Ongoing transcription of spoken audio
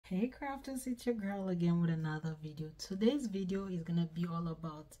Hey crafters, it's your girl again with another video. Today's video is gonna be all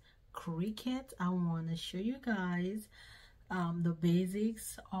about Cricut. I want to show you guys the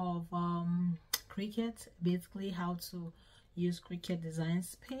basics of Cricut, basically how to use Cricut Design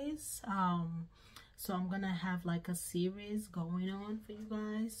Space. So I'm gonna have like a series going on for you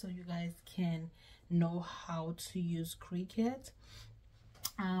guys so you guys can know how to use Cricut.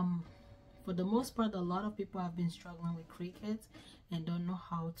 For the most part, a lot of people have been struggling with Cricut and don't know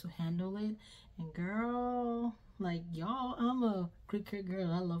how to handle it. And girl, like y'all, I'm a Cricut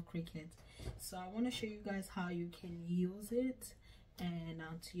girl. I love Cricut. So I want to show you guys how you can use it and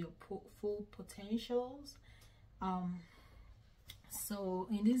to your full potentials. So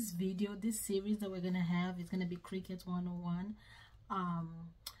in this video, this series that we're gonna have is gonna be Cricut 101.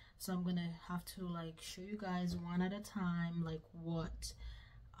 So I'm gonna have to like show you guys one at a time, like what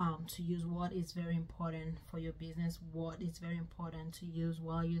to use, what is very important for your business, what is very important to use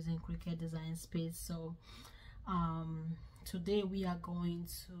while using Cricut Design Space. So today we are going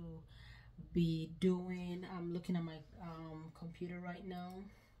to be doing, I'm looking at my computer right now,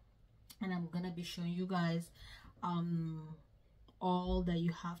 and I'm gonna be showing you guys all that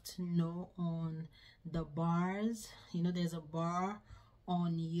you have to know on the bars. You know, there's a bar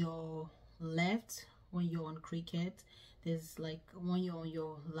on your left when you're on Cricut. There's like when you're on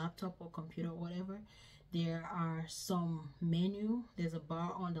your laptop or computer or whatever, there are some menu. There's a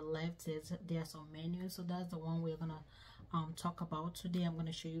bar on the left. There are some menus. So that's the one we're gonna talk about today. I'm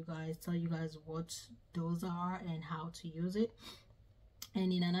gonna show you guys, tell you guys what those are and how to use it.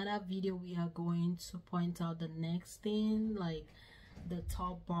 And in another video we are going to point out the next thing, like the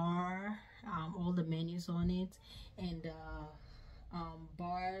top bar, all the menus on it, and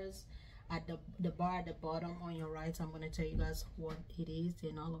bars at the bar at the bottom on your right. I'm going to tell you guys what it is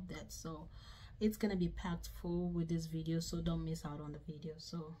and all of that. So it's going to be packed full with this video, so don't miss out on the video.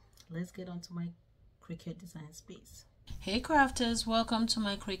 So let's get on to my Cricut Design Space. Hey crafters, welcome to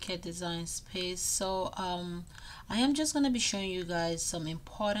my Cricut Design Space. So I am just going to be showing you guys some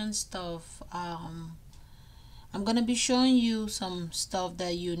important stuff. I'm going to be showing you some stuff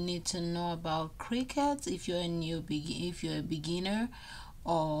that you need to know about Cricut if you're a beginner,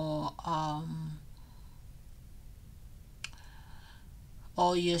 or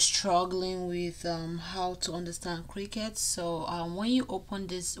you're struggling with how to understand Cricut. So when you open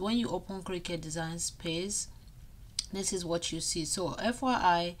Cricut Design Space, this is what you see. So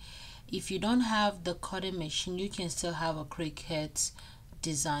FYI, if you don't have the cutting machine, you can still have a Cricut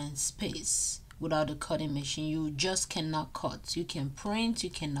Design Space without a cutting machine. You just cannot cut. You can print,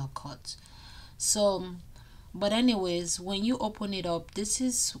 you cannot cut. So but anyways, when you open it up, this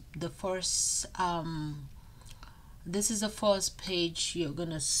is the first page you're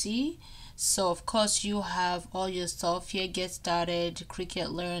gonna see. So of course you have all your stuff here. Get started,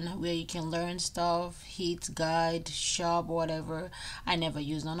 Cricut Learn, where you can learn stuff, hit, guide, shop, whatever. I never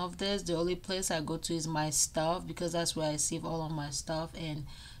use none of this. The only place I go to is my stuff, because that's where I save all of my stuff and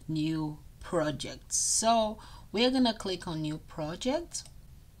new projects. So we're gonna click on new project.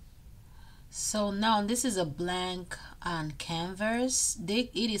 So now this is a blank canvas.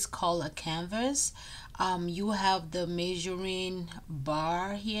 It is called a canvas. You have the measuring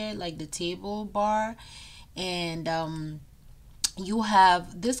bar here, like the table bar, and you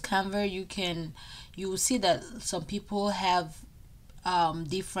have this canvas. You will see that some people have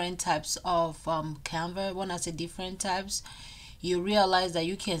different types of canvas. When I say different types, you realize that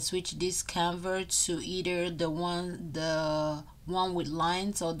you can switch this canvas to either the one with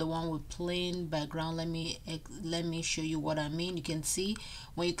lines or the one with plain background. Let me show you what I mean. You can see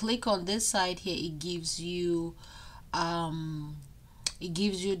when you click on this side here, it gives you the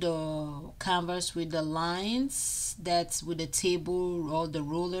canvas with the lines, that's with the table or the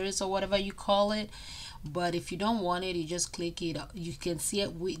rulers or whatever you call it. But if you don't want it, you just click it. You can see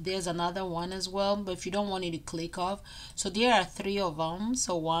it. There's another one as well, but if you don't want it, you click off. So there are 3 of them.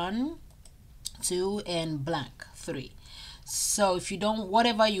 So 1, 2, and blank 3. So if you don't,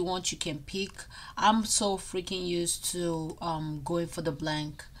 whatever you want, you can pick. I'm so freaking used to going for the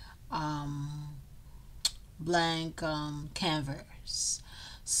blank canvas.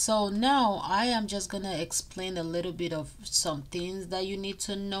 So now I am just gonna explain a little bit of some things that you need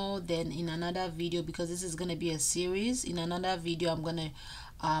to know. Then in another video, because this is gonna be a series, in another video I'm gonna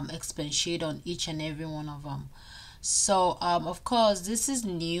expatiate on each and every one of them. So of course this is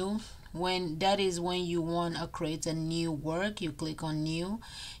new. When you want to create a new work, you click on new.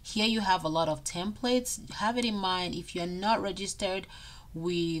 Here you have a lot of templates. Have it in mind, if you're not registered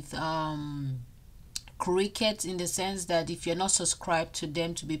with Cricut, in the sense that if you're not subscribed to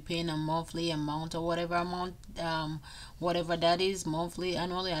them to be paying a monthly amount or whatever amount, whatever that is, monthly,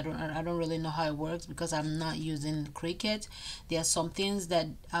 annually, I don't really know how it works because I'm not using Cricut. There are some things that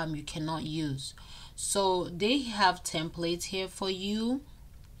you cannot use. So they have templates here for you,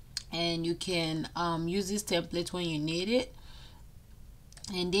 and you can use this template when you need it.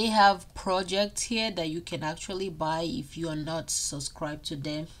 And they have projects here that you can actually buy if you are not subscribed to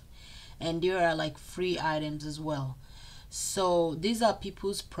them, and there are like free items as well. So these are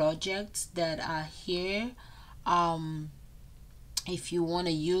people's projects that are here. If you want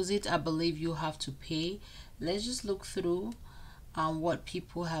to use it, I believe you have to pay. Let's just look through what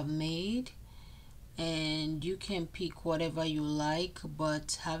people have made, and you can pick whatever you like,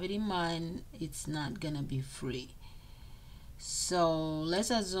 but have it in mind it's not gonna be free. So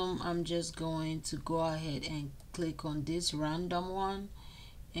let's assume I'm just going to go ahead and click on this random one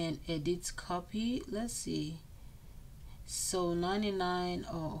and edit copy. Let's see. So 99.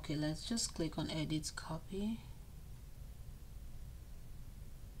 Oh, okay, let's just click on edit copy.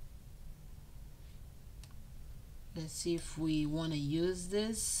 Let's see if we want to use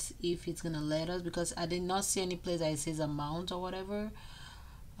this, if it's gonna let us, because I did not see any place that it says amount or whatever.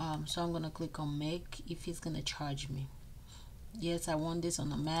 So I'm gonna click on make, if it's gonna charge me. Yes, I want this on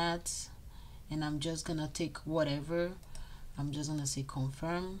the mat, and I'm just gonna take whatever. I'm just gonna say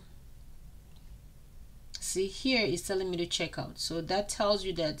confirm. See, here it's telling me to check out, so that tells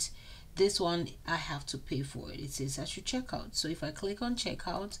you that this one I have to pay for it. It says I should check out. So if I click on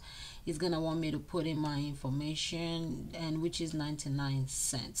checkout, it's gonna want me to put in my information, and which is 99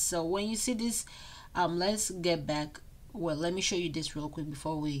 cents. So when you see this, let's get back. Well, let me show you this real quick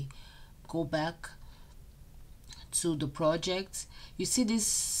before we go back to the project. You see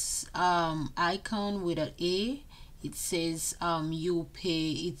this icon with an A. It says you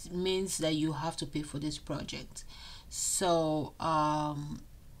pay. It means that you have to pay for this project. So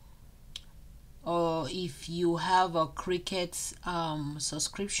or if you have a Cricut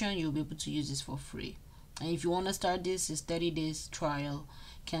subscription, you'll be able to use this for free. And if you want to start this, it's 30 days trial,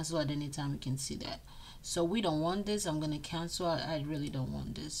 cancel at any time. You can see that. So we don't want this. I'm gonna cancel. I really don't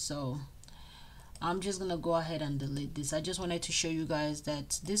want this, so I'm just gonna go ahead and delete this. I just wanted to show you guys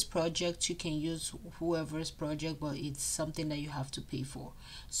that this project, you can use whoever's project, but it's something that you have to pay for.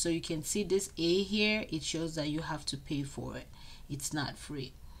 So you can see this A here, it shows that you have to pay for it. It's not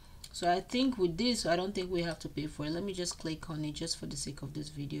free. So I think with this, I don't think we have to pay for it. Let me just click on it just for the sake of this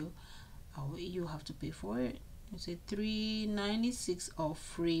video. Oh, you have to pay for it. It's a $3.96 or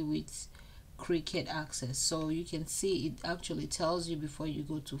free with Cricut access. So you can see it actually tells you before you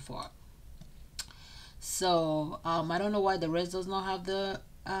go too far. So I don't know why the rest does not have the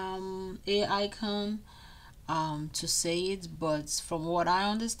A icon to say it, but from what I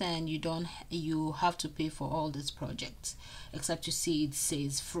understand, you have to pay for all these projects, except you see it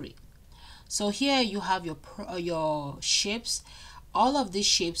says free. So here you have your shapes. All of these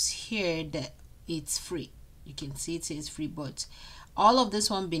shapes here, that it's free. You can see it says free, but all of this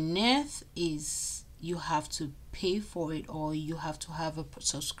one beneath is you have to pay for it, or you have to have a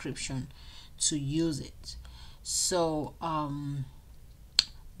subscription to use it. So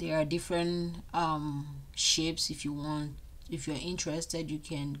there are different shapes. If you're interested, you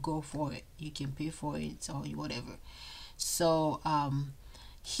can go for it. You can pay for it or whatever. So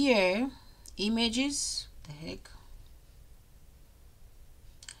here, images, the heck,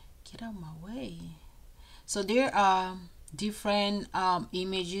 get out of my way. So there are different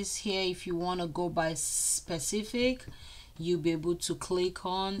images here. If you want to go by specific, you'll be able to click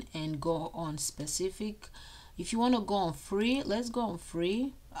on and go on specific. If you want to go on free, let's go on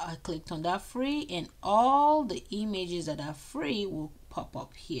free. I clicked on that free, and all the images that are free will pop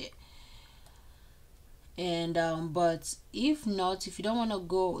up here. And but if not, if you don't want to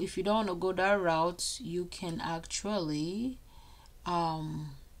go that route, you can actually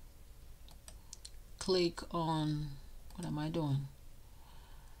click on, what am I doing?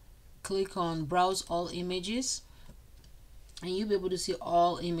 Click on browse all images, and you'll be able to see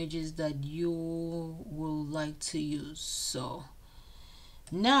all images that you will like to use. So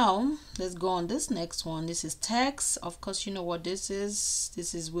now let's go on this next one. This is text. Of course, you know what this is.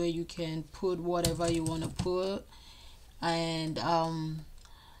 This is where you can put whatever you want to put. And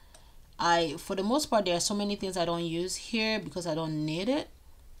for the most part, there are so many things I don't use here because I don't need it.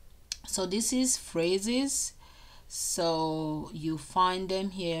 So this is phrases. So you find them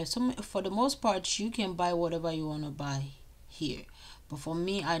here. So for the most part, you can buy whatever you want to buy here, but for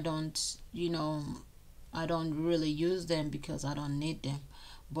me, I don't really use them because I don't need them.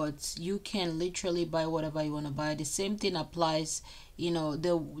 but you can literally buy whatever you want to buy. The same thing applies, you know,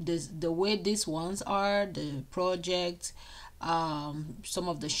 the way these ones are, the project, some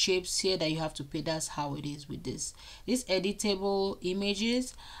of the shapes here that you have to pay, that's how it is with this editable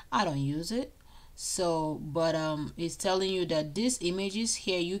images. I don't use it. So but it's telling you that these images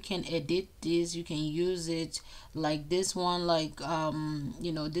here, you can edit this, you can use it, like this one, like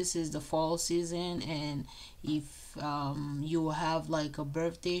you know, this is the fall season, and if you have like a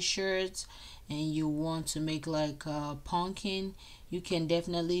birthday shirt and you want to make like a pumpkin, you can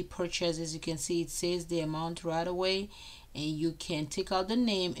definitely purchase this. You can see it says the amount right away, and you can take out the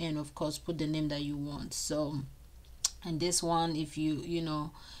name and of course put the name that you want. So, and this one, if you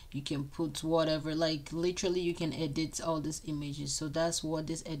know, you can put whatever, like literally you can edit all these images. So that's what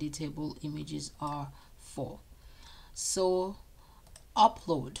these editable images are for. So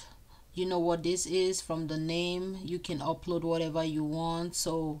upload, you know what this is from the name. You can upload whatever you want,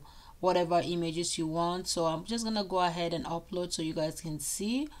 so whatever images you want. So I'm just gonna go ahead and upload so you guys can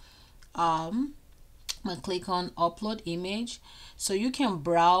see. I click on upload image, so you can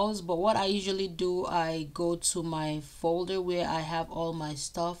browse, but what I usually do, I go to my folder where I have all my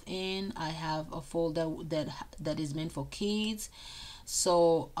stuff in. I have a folder that is meant for kids.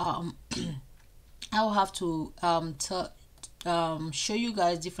 So I'll have to show you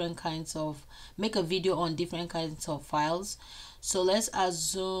guys different kinds of, make a video on different kinds of files. So let's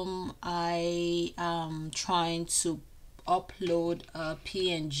assume I am trying to upload a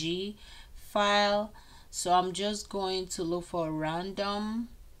PNG file. So I'm just going to look for a random,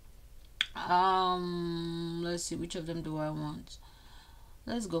 let's see, which of them do I want?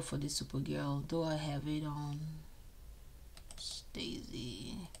 Let's go for the Supergirl. Do I have it on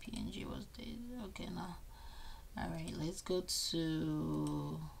Daisy? PNG was Daisy. Okay, now all right, let's go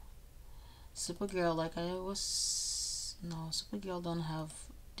to Supergirl. Like I was, no, Supergirl don't have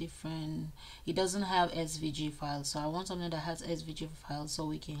different, it doesn't have SVG files, so I want something that has SVG files so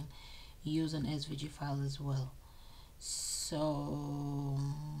we can use an SVG file as well. So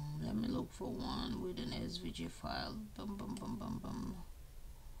let me look for one with an SVG file. Bum, bum, bum, bum,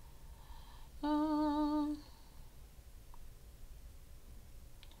 bum.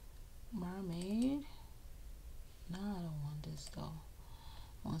 Mermaid. No, I don't want this though.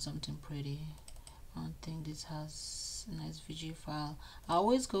 I want something pretty. I don't think this has an SVG file. I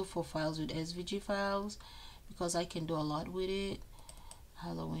always go for files with SVG files because I can do a lot with it.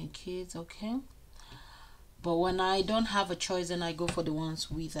 Halloween kids, okay. But when I don't have a choice, then I go for the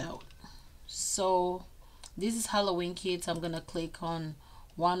ones without. So this is Halloween kids. I'm gonna click on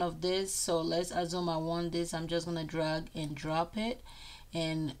one of this. So let's assume I want this. I'm just gonna drag and drop it.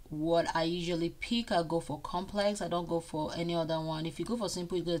 And what I usually pick, I go for complex. I don't go for any other one. If you go for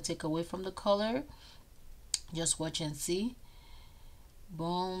simple, you're gonna take away from the color. Just watch and see.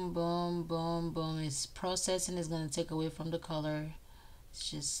 Boom, boom, boom, boom. It's processing. It's gonna take away from the color. It's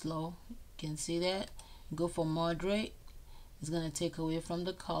just slow. You can see that. Go for moderate. It's gonna take away from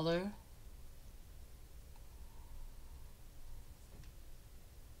the color.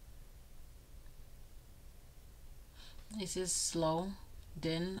 This is slow.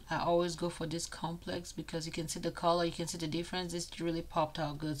 Then I always go for this complex because you can see the color, you can see the difference. This really popped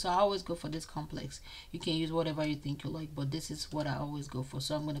out good, so I always go for this complex. You can use whatever you think you like, but this is what I always go for.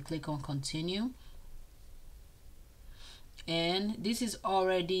 So I'm going to click on continue, and this is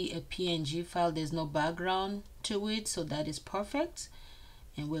already a PNG file. There's no background to it, so that is perfect.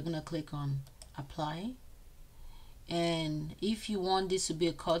 And we're going to click on apply. And if you want this to be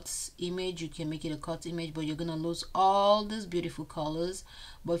a cut image, you can make it a cut image, but you're gonna lose all these beautiful colors.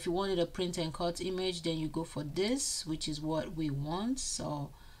 But if you wanted a print and cut image, then you go for this, which is what we want.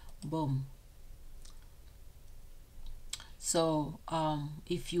 So boom. So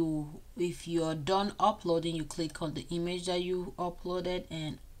if you're done uploading, you click on the image that you uploaded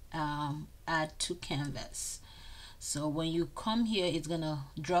and add to canvas. So when you come here, it's gonna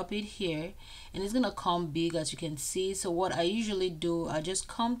drop it here, and it's gonna come big, as you can see. So what I usually do, I just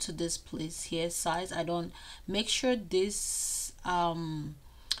come to this place here, size. I don't, make sure this a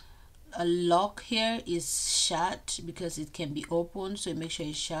lock here is shut because it can be open, so make sure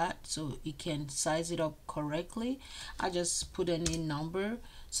it's shut so it can size it up correctly. I just put any number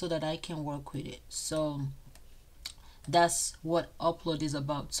so that I can work with it. So that's what upload is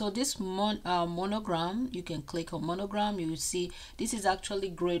about. So this monogram, you can click on monogram. You will see this is actually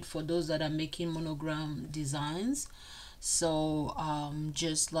great for those that are making monogram designs. So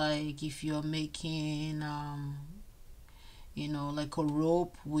just like if you're making you know, like a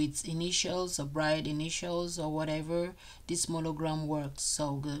rope with initials, a bride initials or whatever, this monogram works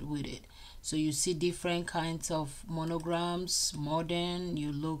so good with it. So you see different kinds of monograms, modern,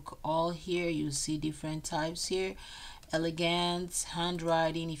 you look all here, you see different types here, elegant,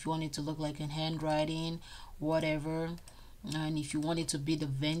 handwriting, if you want it to look like a handwriting, whatever. And if you want it to be the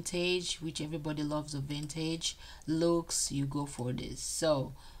vintage, which everybody loves, the vintage looks, you go for this.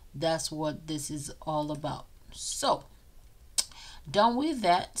 So that's what this is all about. So done with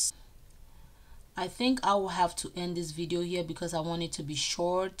that, I think I will have to end this video here because I want it to be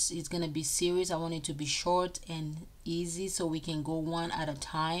short. It's gonna be serious. I want it to be short and easy so we can go one at a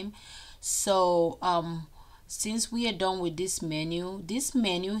time. So since we are done with this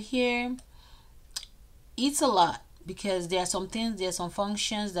menu here, it's a lot because there are some things, there are some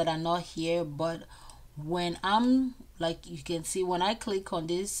functions that are not here, but when I'm, like you can see, when I click on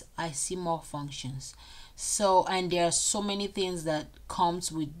this, I see more functions. So, and there are so many things that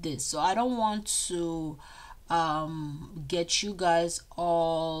comes with this, so I don't want to get you guys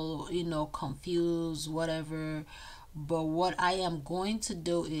all, you know, confused, whatever. But what I am going to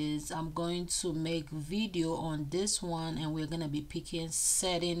do is I'm going to make video on this one, and we're going to be picking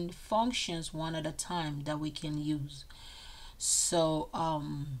certain functions one at a time that we can use. So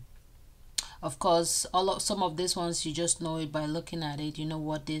of course, some of these ones you just know it by looking at it, you know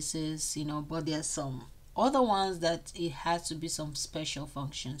what this is, you know, but there's some other ones that it has to be some special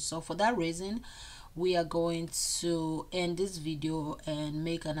functions. So for that reason, we are going to end this video and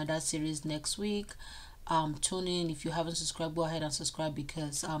make another series next week. Tune in. If you haven't subscribed, go ahead and subscribe,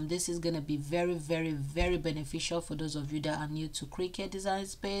 because this is going to be very, very, very beneficial for those of you that are new to Cricut Design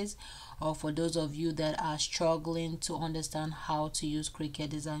Space, or for those of you that are struggling to understand how to use Cricut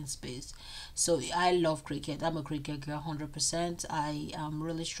Design Space. So I love Cricut. I'm a Cricut girl 100%. I am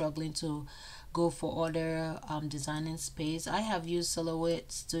really struggling to go for other designing space. I have used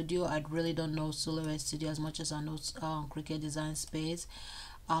Silhouette Studio. I really don't know Silhouette Studio as much as I know Cricut Design Space.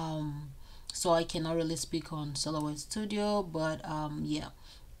 So I cannot really speak on Silhouette Studio, but yeah,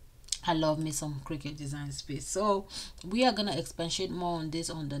 I love me some Cricut Design Space. So we are gonna expatiate more on this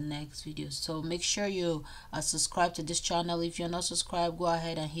on the next video. So make sure you subscribe to this channel. If you're not subscribed, go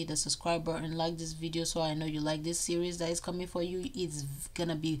ahead and hit the subscribe button, like this video, so I know you like this series that is coming for you. It's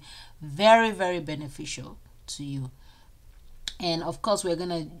gonna be very, very beneficial to you. And of course, we're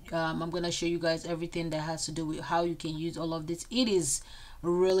gonna I'm gonna show you guys everything that has to do with how you can use all of this. It is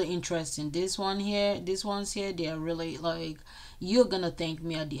really interesting. This one here, these ones here, they are really, like, you're gonna thank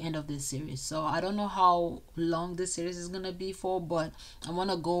me at the end of this series. So I don't know how long this series is gonna be for, but I want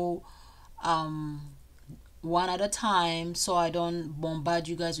to go one at a time so I don't bombard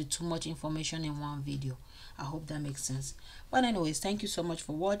you guys with too much information in one video. I hope that makes sense. But anyways, thank you so much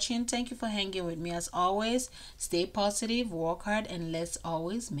for watching. Thank you for hanging with me as always. Stay positive, work hard, and let's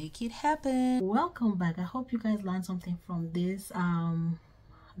always make it happen. Welcome back. I hope you guys learned something from this.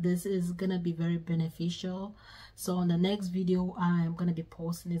 This is gonna be very beneficial. So on the next video I'm gonna be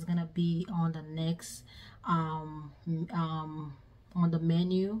posting, is gonna be on the next on the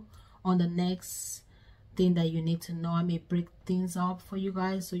menu, on the next thing that you need to know. I may break things up for you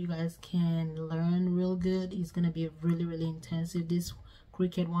guys so you guys can learn real good. It's gonna be really, really intensive. This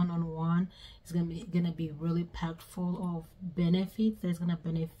Cricut one-on-one is gonna be really packed full of benefits that's gonna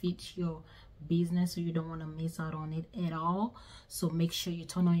benefit your business, so you don't want to miss out on it at all. So make sure you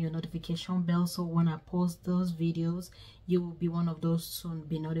turn on your notification bell, so when I post those videos, you will be one of those to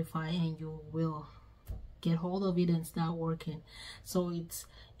be notified, and you will get hold of it and start working. So it's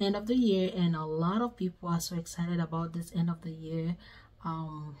end of the year, and a lot of people are so excited about this end of the year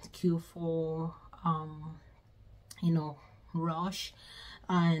Q4 you know, rush.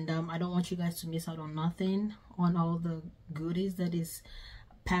 And I don't want you guys to miss out on nothing, on all the goodies that is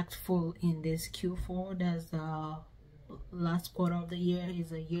packed full in this Q4. That's the last quarter of the year.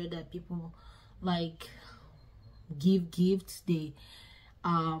 Is a year that people like give gifts. They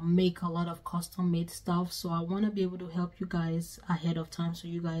make a lot of custom made stuff. So I want to be able to help you guys ahead of time, so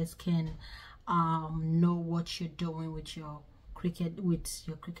you guys can know what you're doing with your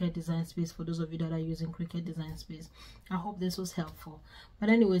Cricut Design Space. For those of you that are using Cricut Design Space, I hope this was helpful. But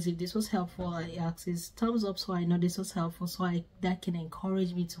anyways, if this was helpful, I ask is thumbs up so I know this was helpful, so that can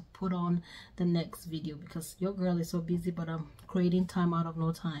encourage me to put on the next video, because your girl is so busy, but I'm creating time out of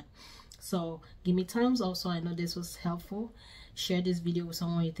no time. So give me thumbs up so I know this was helpful. Share this video with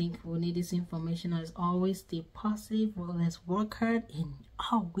someone you think will need this information. As always, stay positive. Well, let's work hard and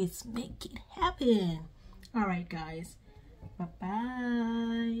always make it happen. All right, guys.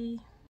 Bye-bye.